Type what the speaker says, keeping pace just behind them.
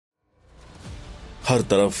हर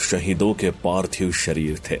तरफ शहीदों के पार्थिव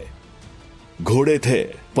शरीर थे। घोड़े थे,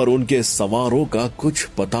 पर उनके सवारों का कुछ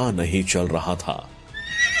पता नहीं चल रहा था।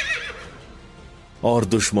 और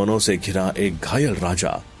दुश्मनों से घिरा एक घायल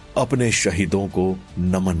राजा अपने शहीदों को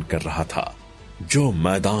नमन कर रहा था, जो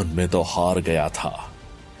मैदान में तो हार गया था,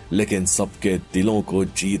 लेकिन सबके दिलों को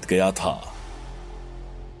जीत गया था।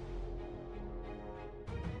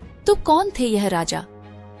 तो कौन थे यह राजा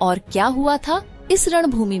और क्या हुआ था इस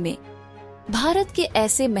रणभूमि में? भारत के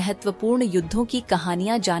ऐसे महत्वपूर्ण युद्धों की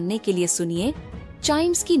कहानियां जानने के लिए सुनिए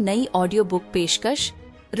चाइम्स की नई ऑडियो बुक पेशकश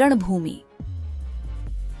रणभूमि।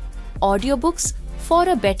 Audio books for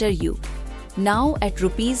a better you, now at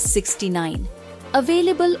 ₹69,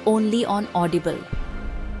 available only on Audible.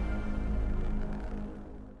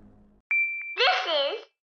 This is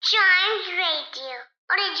Chimes Radio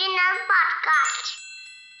original podcast.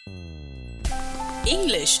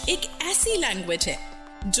 English एक ऐसी लैंग्वेज है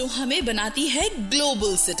जो हमें बनाती है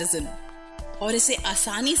ग्लोबल सिटीजन और इसे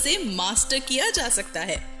आसानी से मास्टर किया जा सकता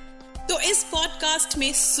है। तो इस पॉडकास्ट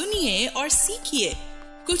में सुनिए और सीखिए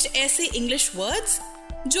कुछ ऐसे इंग्लिश वर्ड्स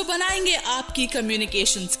जो बनाएंगे आपकी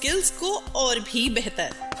कम्युनिकेशन स्किल्स को और भी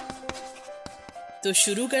बेहतर। तो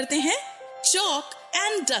शुरू करते हैं chalk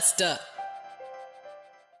and duster.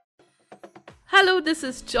 Hello, this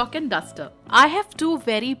is Chalk and Duster. I have two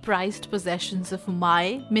very prized possessions of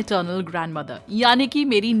my maternal grandmother, यानी कि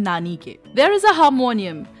मेरी नानी के. There is a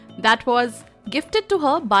harmonium that was gifted to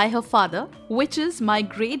her by her father, which is my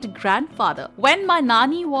great-grandfather, when my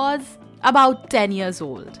nani was about 10 years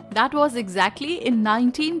old. That was exactly in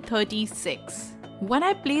 1936. When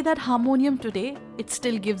I play that harmonium today, it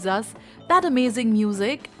still gives us that amazing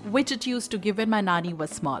music which it used to give when my nani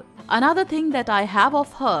was small. Another thing that I have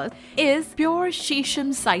of her is pure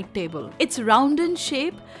Shisham side table. It's round in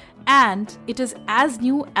shape and it is as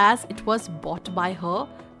new as it was bought by her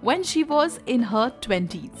when she was in her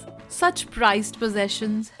 20s. Such prized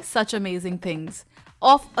possessions, such amazing things,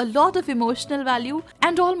 of a lot of emotional value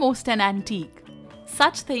and almost an antique.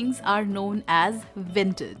 Such things are known as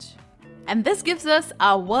vintage. And this gives us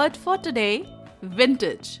our word for today,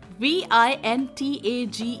 vintage.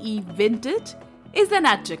 V-I-N-T-A-G-E, vintage is an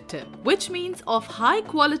adjective which means of high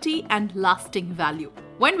quality and lasting value.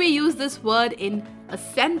 When we use this word in a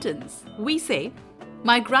sentence, we say,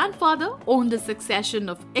 my grandfather owned a succession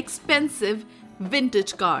of expensive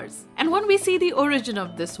vintage cars. And when we see the origin of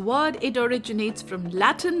this word, it originates from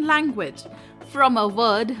Latin language, from a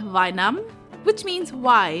word vinum, which means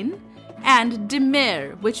wine, and demere,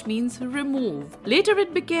 which means remove. Later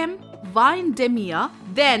it became vindemia,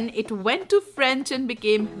 then it went to French and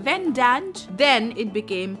became vendange, then it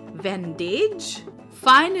became vendage.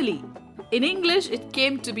 Finally, in English it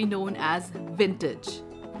came to be known as vintage.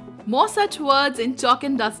 More such words in Chalk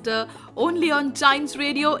and Duster only on Chimes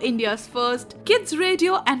Radio, India's first kids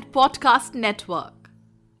radio and podcast network.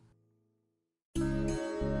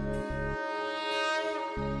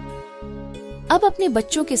 अब अपने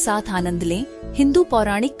बच्चों के साथ आनंद लें हिंदू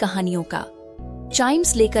पौराणिक कहानियों का।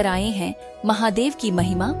 Chimes लेकर आए हैं महादेव की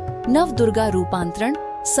महिमा, नव दुर्गा रूपांतरण,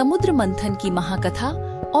 समुद्र मंथन की महाकथा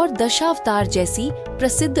और दशावतार जैसी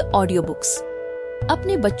प्रसिद्ध ऑडियो बुक्स।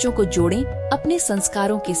 अपने बच्चों को जोड़ें अपने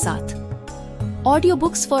संस्कारों के साथ। Audio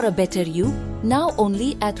books for a better you, now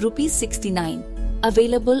only at ₹69,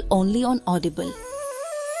 available only on Audible.